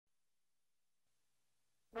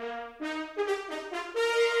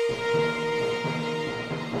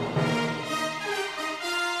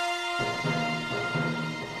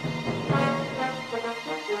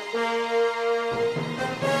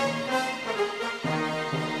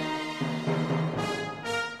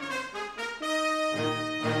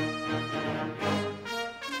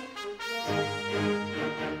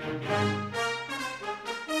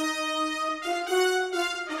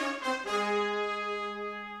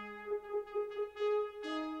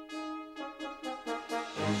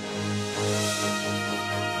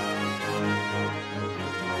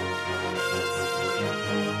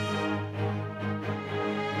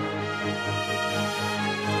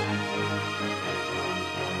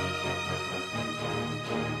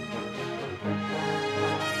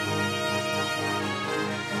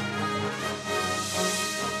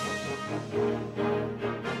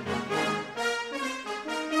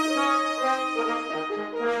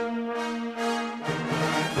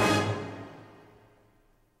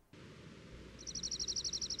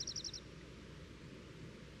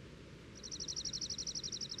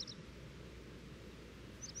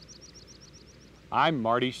I'm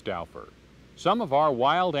Marty Stouffer. Some of our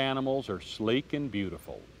wild animals are sleek and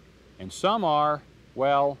beautiful, and some are,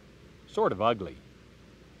 well, sort of ugly.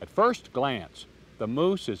 At first glance, the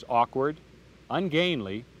moose is awkward,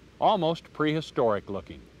 ungainly, almost prehistoric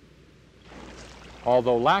looking.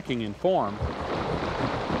 Although lacking in form,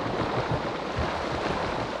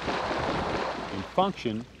 in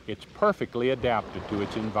function, it's perfectly adapted to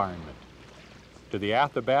its environment. To the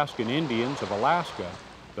Athabascan Indians of Alaska,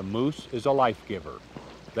 the moose is a life giver.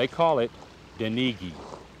 They call it Denigi.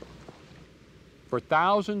 For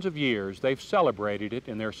thousands of years, they've celebrated it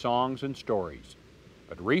in their songs and stories.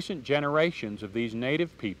 But recent generations of these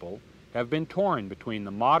native people have been torn between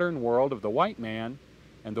the modern world of the white man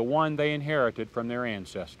and the one they inherited from their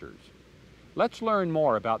ancestors. Let's learn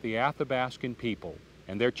more about the Athabascan people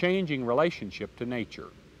and their changing relationship to nature.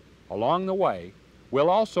 Along the way, we'll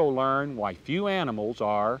also learn why few animals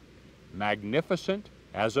are magnificent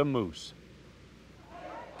as a moose.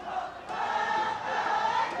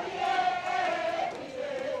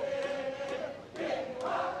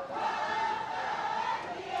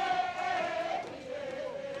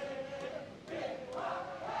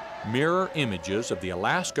 Mirror images of the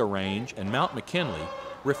Alaska Range and Mount McKinley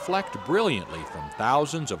reflect brilliantly from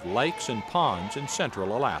thousands of lakes and ponds in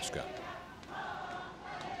central Alaska.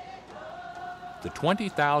 The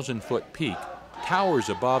 20,000-foot peak towers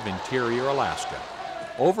above interior Alaska,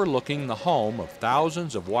 overlooking the home of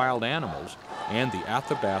thousands of wild animals and the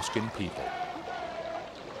Athabascan people.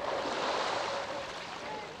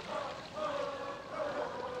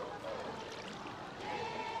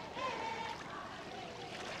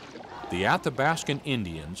 The Athabascan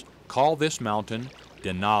Indians call this mountain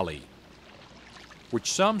Denali,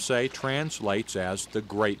 which some say translates as the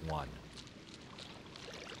Great One.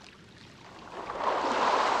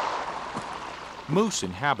 Moose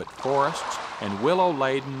inhabit forests and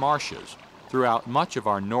willow-laden marshes throughout much of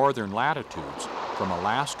our northern latitudes, from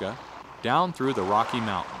Alaska down through the Rocky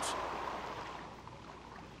Mountains.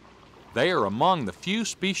 They are among the few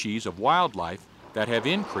species of wildlife that have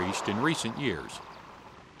increased in recent years.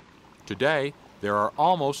 Today, there are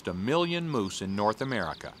almost 1 million moose in North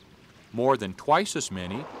America, more than twice as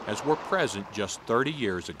many as were present just 30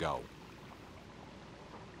 years ago.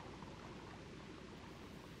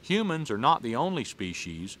 Humans are not the only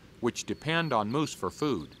species which depend on moose for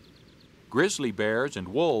food. Grizzly bears and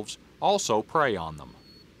wolves also prey on them.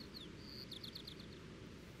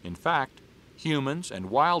 In fact, humans and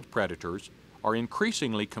wild predators are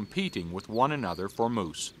increasingly competing with one another for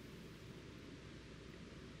moose.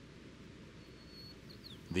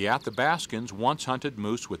 The Athabascans once hunted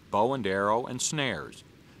moose with bow and arrow and snares,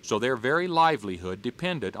 so their very livelihood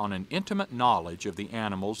depended on an intimate knowledge of the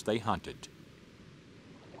animals they hunted.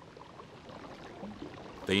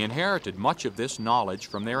 They inherited much of this knowledge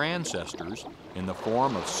from their ancestors in the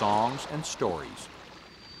form of songs and stories.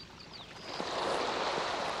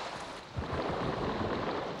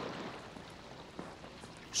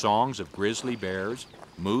 Songs of grizzly bears,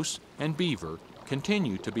 moose, and beaver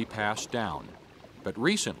continue to be passed down, but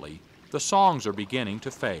recently the songs are beginning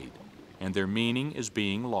to fade, and their meaning is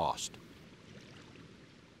being lost.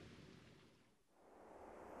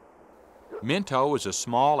 Minto is a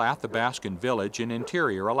small Athabascan village in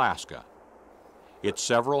interior Alaska. Its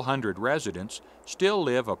several hundred residents still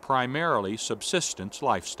live a primarily subsistence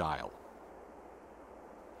lifestyle.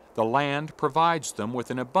 The land provides them with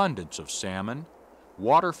an abundance of salmon,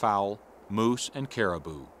 waterfowl, moose, and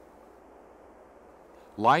caribou.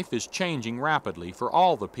 Life is changing rapidly for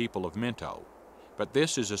all the people of Minto, but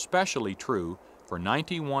this is especially true for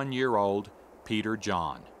 91-year-old Peter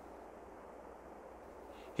John.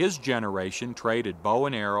 His generation traded bow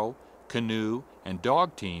and arrow, canoe, and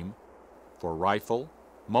dog team for rifle,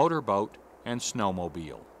 motorboat, and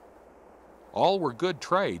snowmobile. All were good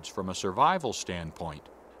trades from a survival standpoint,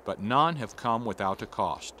 but none have come without a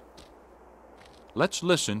cost. Let's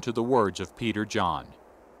listen to the words of Peter John.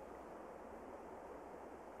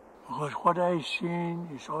 Because what I've seen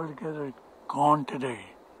is altogether gone today,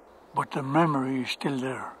 but the memory is still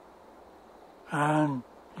there. And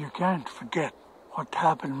you can't forget what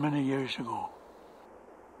happened many years ago.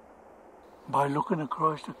 By looking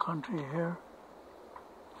across the country here,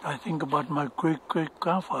 I think about my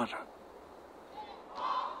great-great-grandfather.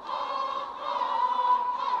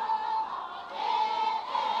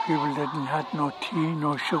 People didn't have no tea,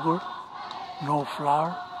 no sugar, no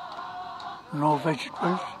flour, no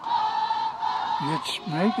vegetables. Yet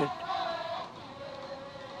make it.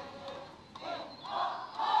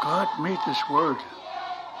 God made this world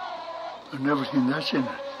and everything that's in it.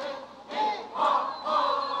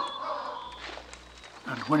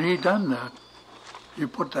 And when he done that, he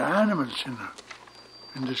put the animals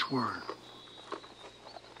in this world.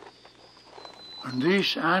 And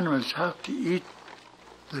these animals have to eat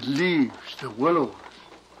the leaves, the willows,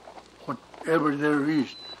 whatever there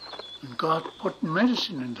is. And God put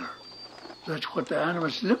medicine in there. That's what the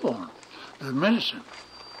animals live on, the medicine.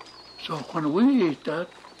 So when we eat that,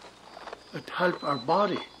 it helps our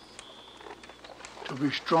body to be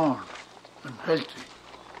strong and healthy.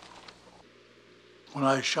 When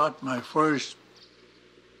I shot my first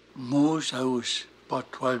moose, I was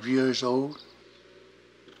about 12 years old.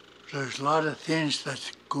 There's a lot of things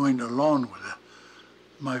that's going along with it.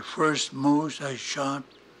 My first moose I shot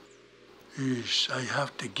is I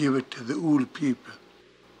have to give it to the old people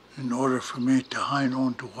in order for me to hang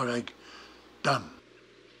on to what I done.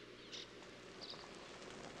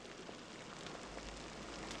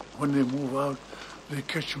 When they move out, they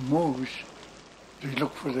catch a moose, they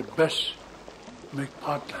look for the best, make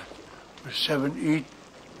potluck with 7, 8,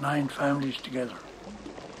 9 families together.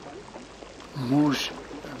 Moose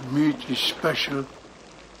meat is special,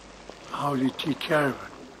 how they take care of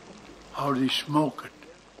it, how they smoke it,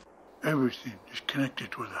 everything is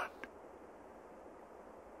connected with that.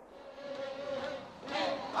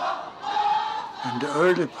 In the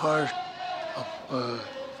early part of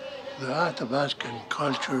the Athabascan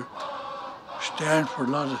culture stand for a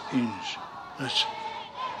lot of things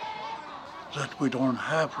that we don't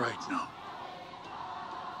have right now.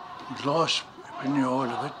 We lost all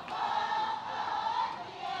of it.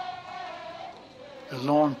 A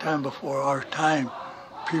long time before our time,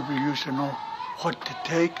 people used to know what to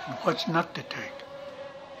take and what's not to take.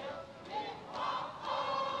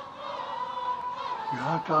 You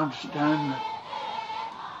have to understand that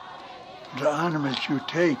the animals you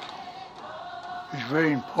take is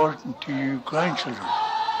very important to your grandchildren.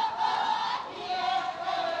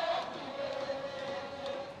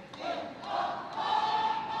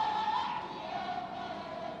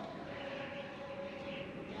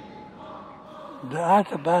 The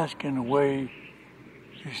Athabascan way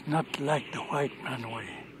is not like the white man way.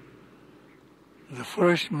 The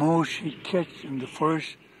first moose he catch and the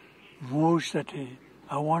first moose that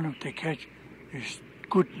I want him to catch is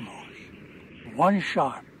good moose. One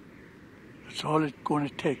shot, that's all it's going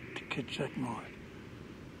to take to catch that moose.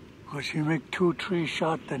 Because you make 2, 3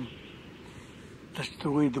 shots, then that's the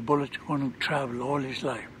way the bullet's going to travel all his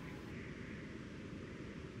life.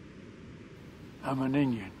 I'm an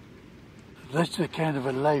Indian. That's the kind of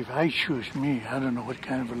a life I choose me. I don't know what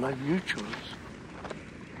kind of a life you choose.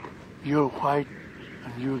 You're white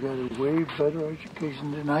and you got a way better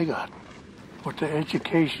education than I got. But the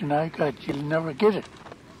education I got, you'll never get it.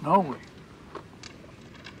 No way.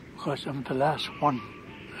 Because I'm the last one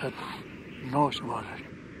that knows about it.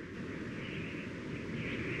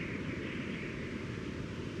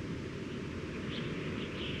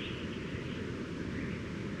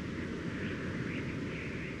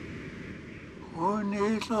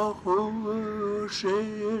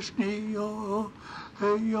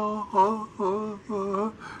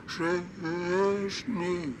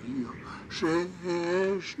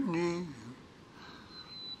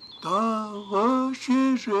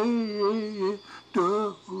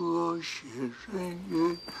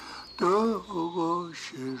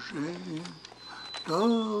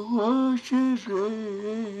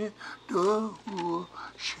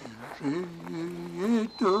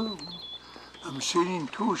 I'm singing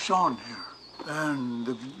 2 songs here, and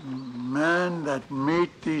the man that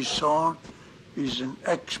made these songs is an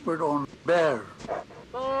expert on bear.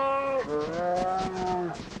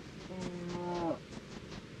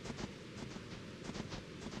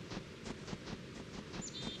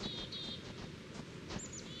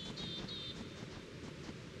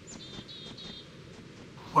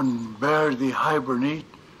 when bears, they hibernate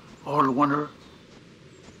all winter.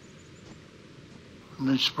 In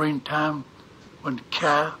the springtime, when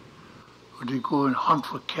calf, they go and hunt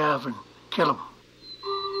for calf and kill them.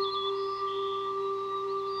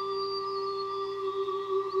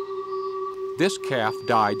 This calf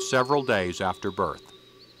died several days after birth.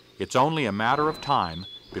 It's only a matter of time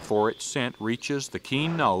before its scent reaches the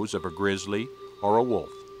keen nose of a grizzly or a wolf,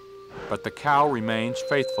 but the cow remains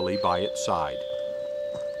faithfully by its side.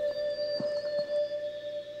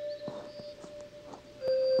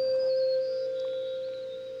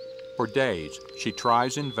 For days, she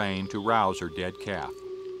tries in vain to rouse her dead calf.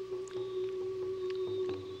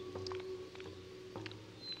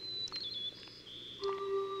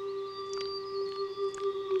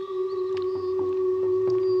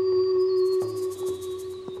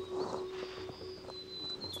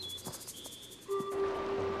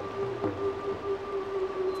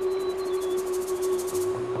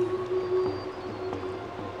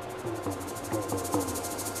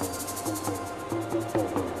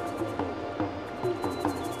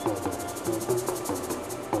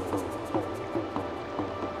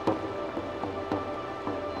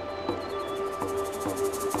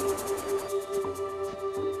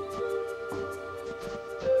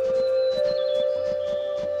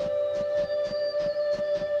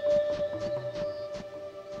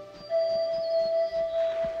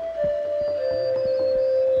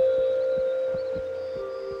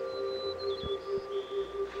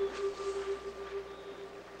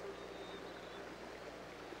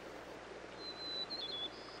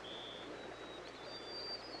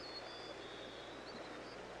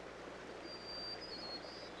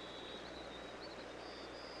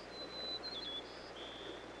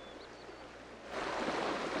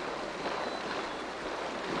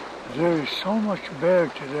 There is so much bear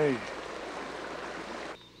today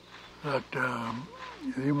that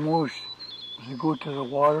they go to the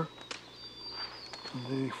water and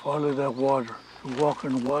they follow that water. They walk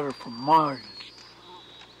in the water for miles.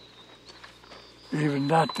 Even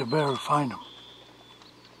that, the bear will find them,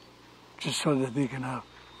 just so that they can have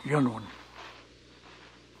young ones.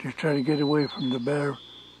 They try to get away from the bear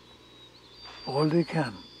all they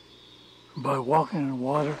can. By walking in the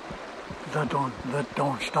water, that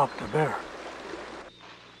don't stop the bear.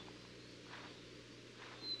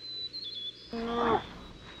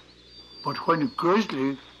 But when a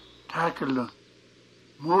grizzly tackles the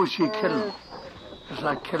moose, he kills him. It's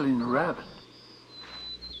like killing a rabbit.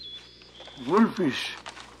 Wolfish,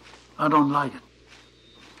 I don't like it.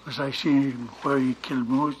 Because I see him where he killed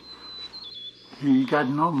moose, he got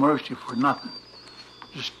no mercy for nothing.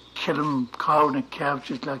 Just kill him, cow and a calf,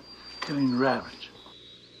 just like killing rabbits.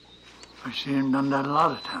 I've seen him done that a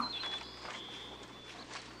lot of times.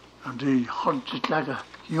 And they hunt just like a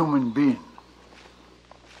human being.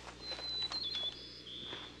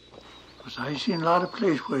 Because I've seen a lot of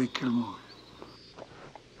places where he killed moose.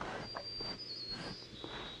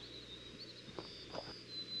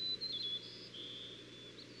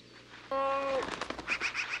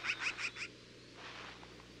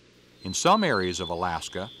 In some areas of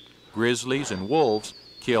Alaska, grizzlies and wolves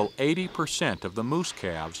kill 80% of the moose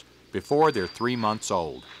calves before they're 3 months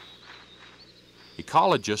old.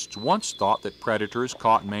 Ecologists once thought that predators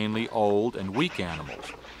caught mainly old and weak animals,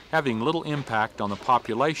 having little impact on the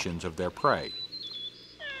populations of their prey.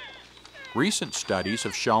 Recent studies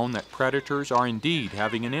have shown that predators are indeed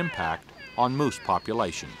having an impact on moose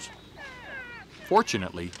populations.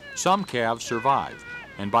 Fortunately, some calves survive,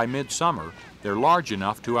 and by midsummer, they're large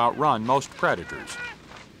enough to outrun most predators.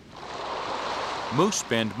 Moose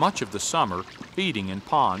spend much of the summer feeding in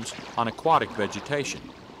ponds on aquatic vegetation.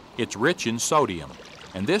 It's rich in sodium,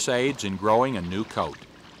 and this aids in growing a new coat.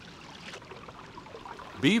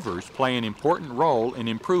 Beavers play an important role in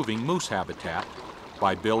improving moose habitat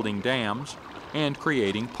by building dams and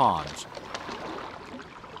creating ponds.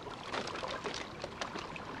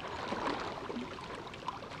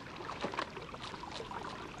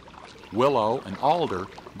 Willow and alder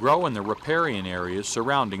grow in the riparian areas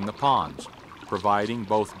surrounding the ponds, providing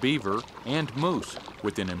both beaver and moose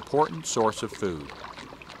with an important source of food.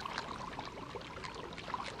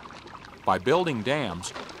 By building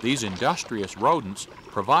dams, these industrious rodents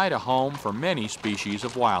provide a home for many species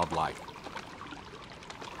of wildlife.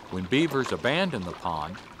 When beavers abandon the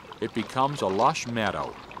pond, it becomes a lush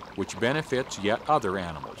meadow, which benefits yet other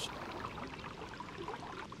animals.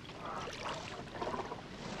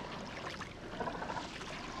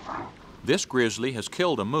 This grizzly has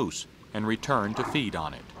killed a moose and returned to feed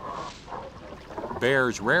on it.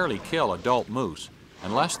 Bears rarely kill adult moose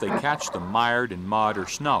unless they catch them mired in mud or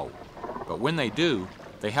snow, but when they do,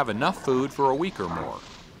 they have enough food for a week or more,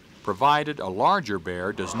 provided a larger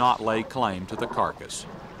bear does not lay claim to the carcass.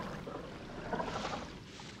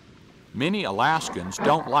 Many Alaskans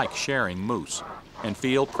don't like sharing moose and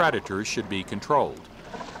feel predators should be controlled,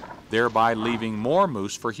 thereby leaving more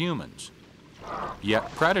moose for humans.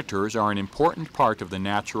 Yet predators are an important part of the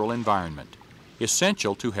natural environment,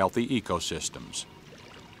 essential to healthy ecosystems.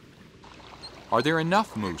 Are there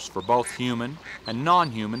enough moose for both human and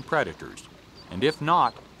non-human predators? And if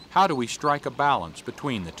not, how do we strike a balance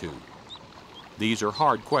between the two? These are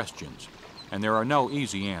hard questions, and there are no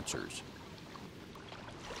easy answers.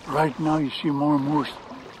 Right now you see more moose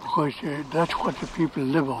because that's what the people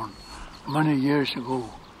live on many years ago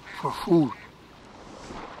for food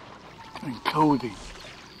and clothing.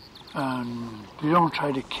 And they don't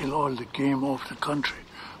try to kill all the game off the country,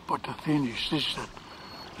 but the thing is this, that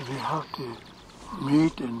they have the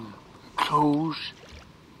meat and clothes,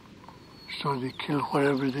 so they kill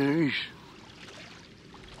whatever there is.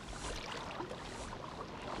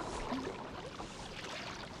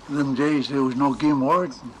 In them days there was no game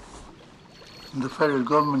warden, and the federal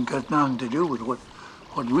government got nothing to do with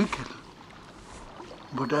what we kill.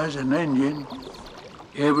 But as an Indian,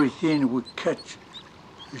 everything we catch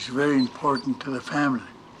is very important to the family,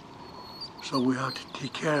 so we have to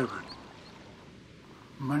take care of it.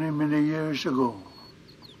 Many, many years ago,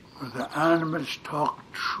 where the animals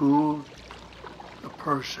talked through the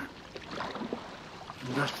person,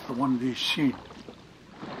 and that's the one they seen,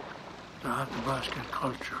 the Athabascan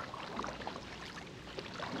culture.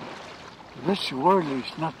 This world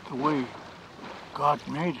is not the way God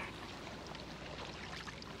made it.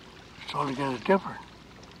 It's altogether different.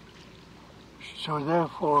 So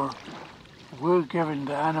therefore, we're giving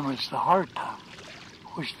the animals the hard time,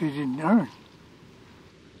 which they didn't earn.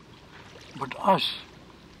 But us,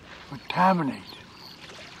 contaminate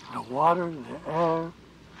the water, the air,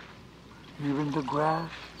 even the grass,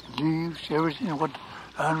 leaves, everything what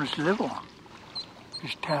animals live on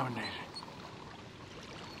is contaminated.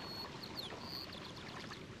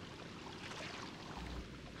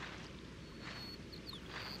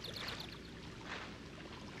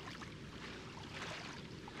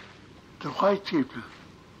 The white people,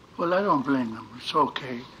 well, I don't blame them. It's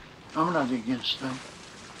okay. I'm not against them.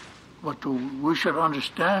 But we should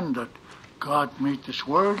understand that God made this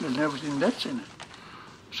world and everything that's in it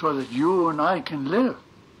so that you and I can live.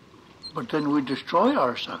 But then we destroy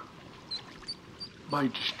ourselves by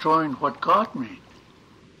destroying what God made.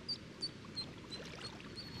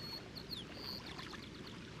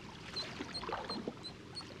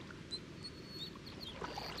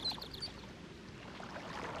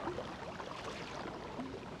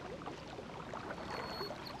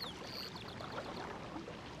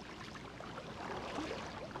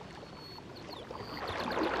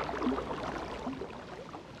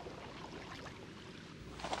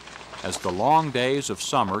 As the long days of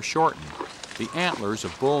summer shorten, the antlers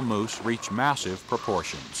of bull moose reach massive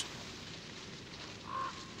proportions.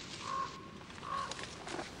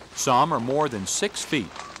 Some are more than 6 feet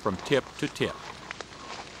from tip to tip.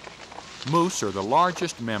 Moose are the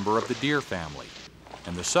largest member of the deer family,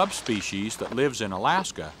 and the subspecies that lives in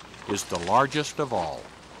Alaska is the largest of all.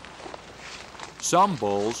 Some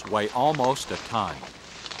bulls weigh almost a ton.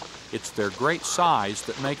 It's their great size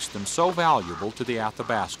that makes them so valuable to the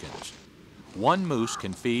Athabascans. One moose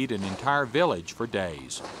can feed an entire village for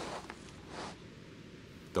days.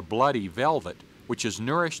 The bloody velvet, which has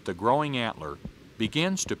nourished the growing antler,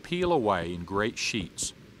 begins to peel away in great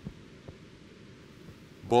sheets.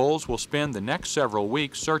 Bulls will spend the next several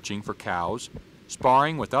weeks searching for cows,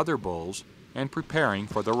 sparring with other bulls, and preparing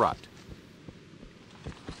for the rut.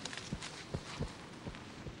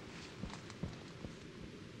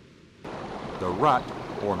 The rut,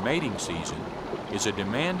 or mating season, is a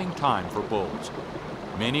demanding time for bulls.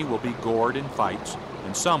 Many will be gored in fights,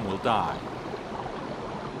 and some will die.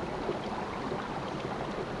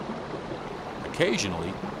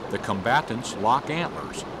 Occasionally, the combatants lock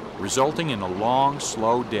antlers, resulting in a long,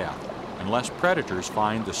 slow death, unless predators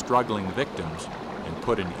find the struggling victims and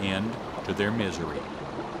put an end to their misery.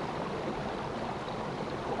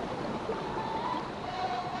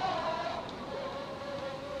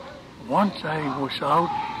 Once I was out,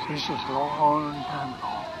 this is a long time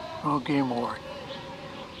ago, no game warden.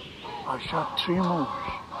 I shot 3 moose.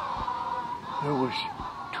 There was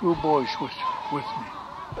 2 boys with me.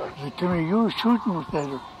 They tell me, you were shooting with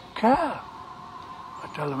that calf. I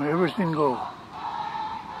tell them, everything go.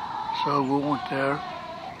 So we went there.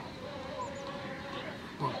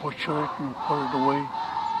 We butcher it and put it away.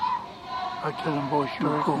 I tell them, boys, you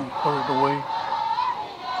go and put it away.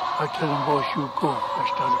 I tell them, boys, you go. I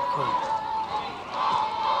started praying.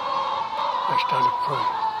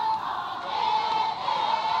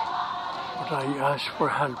 I ask for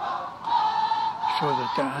help so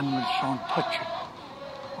that the animals don't touch it.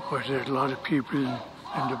 Because there's a lot of people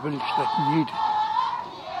in the village that need it.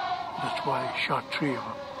 That's why I shot 3 of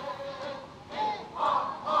them.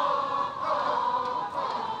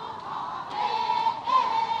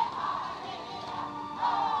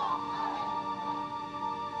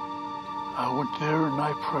 I went there and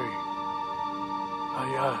I prayed. I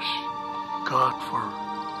asked God for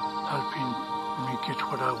helping me get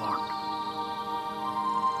what I want.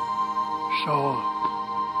 So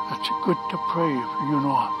it's good to pray if you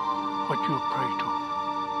know what you pray to.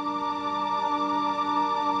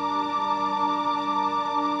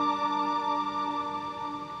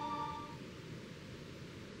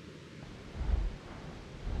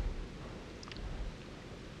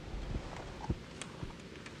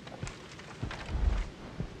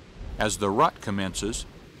 As the rut commences,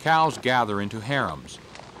 cows gather into harems,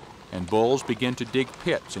 and bulls begin to dig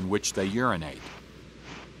pits in which they urinate.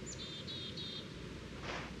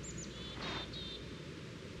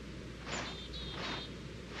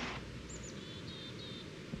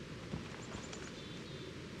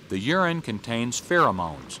 The urine contains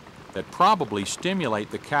pheromones that probably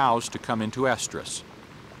stimulate the cows to come into estrus.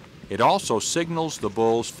 It also signals the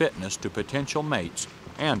bull's fitness to potential mates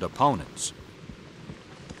and opponents.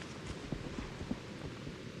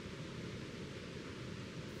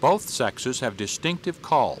 Both sexes have distinctive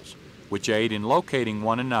calls, which aid in locating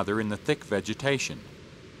one another in the thick vegetation.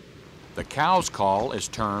 The cow's call is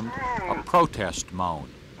termed a protest moan.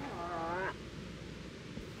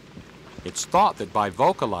 It's thought that by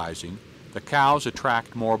vocalizing, the cows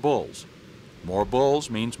attract more bulls. More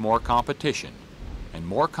bulls means more competition, and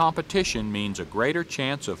more competition means a greater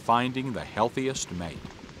chance of finding the healthiest mate.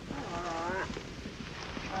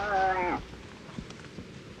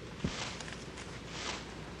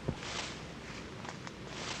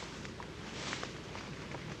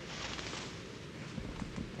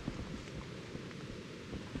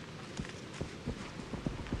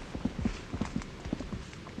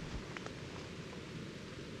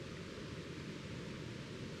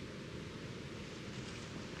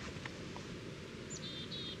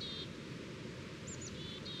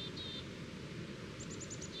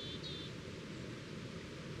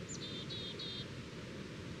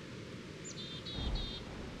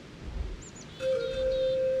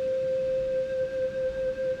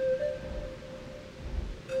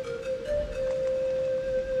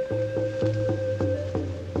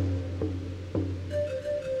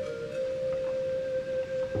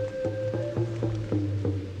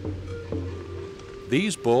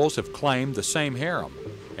 These bulls have claimed the same harem,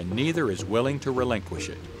 and neither is willing to relinquish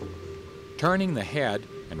it. Turning the head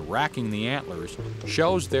and racking the antlers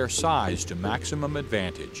shows their size to maximum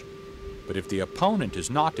advantage. But if the opponent is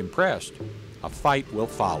not impressed, a fight will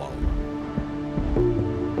follow.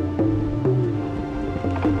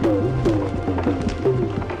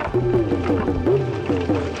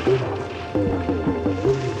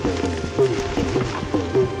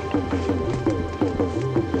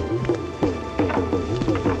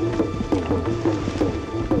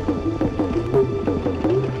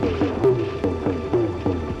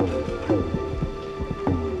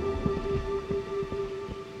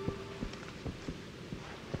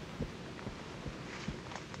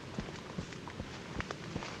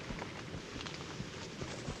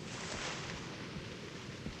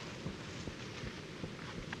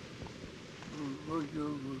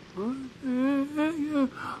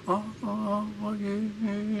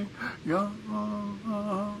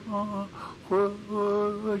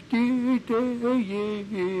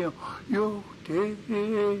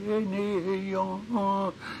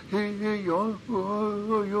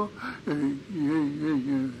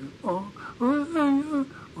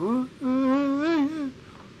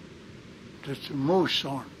 That's a moose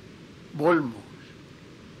horn, bull moose,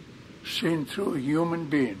 seen through a human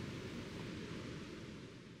being.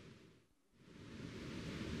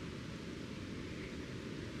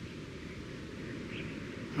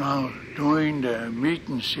 Now, during the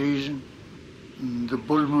meeting season, the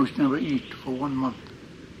bull moose never eat for 1 month.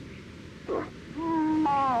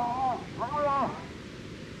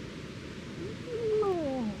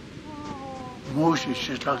 Moose is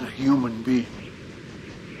just like a human being.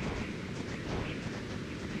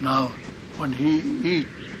 Now, when he eats,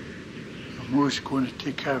 the moose is going to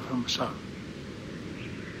take care of himself.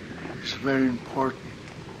 It's very important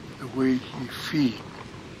the way he feeds.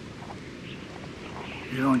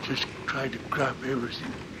 You don't just try to grab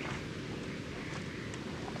everything.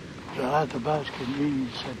 The Athabascan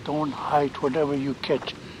Indians said, don't hide whatever you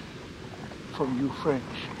catch from you French,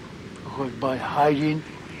 because by hiding,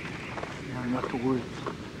 you're not worth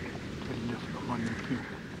to live. money people.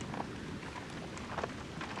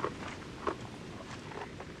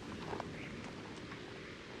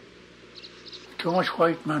 Too much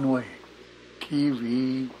white man way.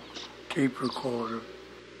 TV, tape recorder,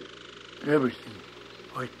 everything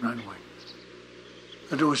white man way.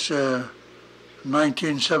 It was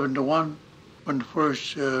 1971 when the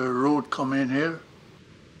first road come in here.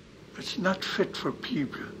 It's not fit for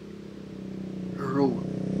people, the road.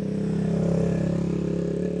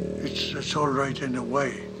 It's all right in a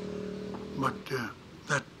way, but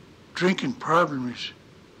that drinking problem is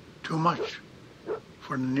too much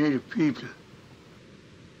for the native people.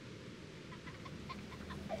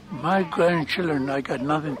 My grandchildren, I got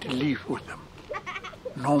nothing to leave with them.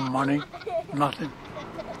 No money, nothing.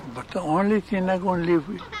 But the only thing I'm going to leave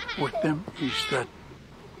with them is that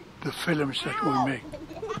the films that we make.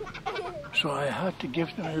 So I have to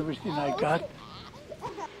give them everything I got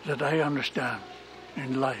that I understand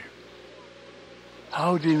in life.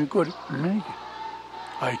 How they could make it.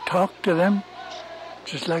 I talk to them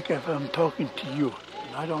just like if I'm talking to you.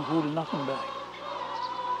 And I don't hold nothing back.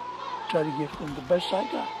 Try to give them the best I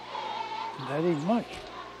got. And that ain't much.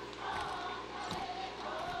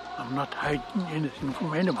 I'm not hiding anything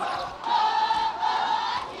from anybody.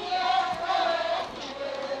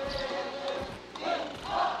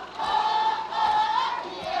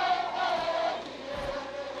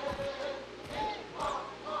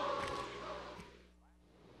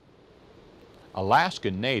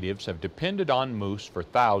 Alaskan natives have depended on moose for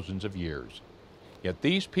thousands of years. Yet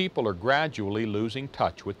these people are gradually losing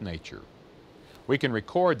touch with nature. We can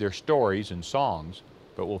record their stories and songs,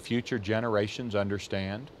 but will future generations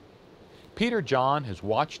understand? Peter John has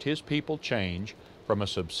watched his people change from a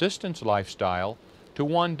subsistence lifestyle to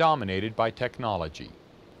one dominated by technology.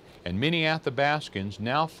 And many Athabascans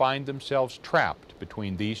now find themselves trapped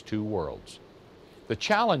between these two worlds. The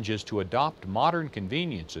challenge is to adopt modern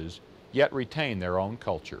conveniences yet retain their own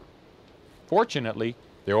culture. Fortunately,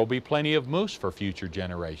 there will be plenty of moose for future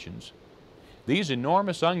generations. These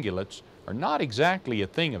enormous ungulates are not exactly a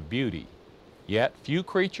thing of beauty, yet few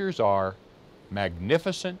creatures are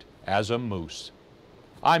magnificent as a moose.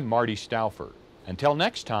 I'm Marty Stouffer. Until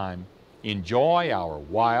next time, enjoy our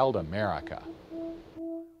wild America.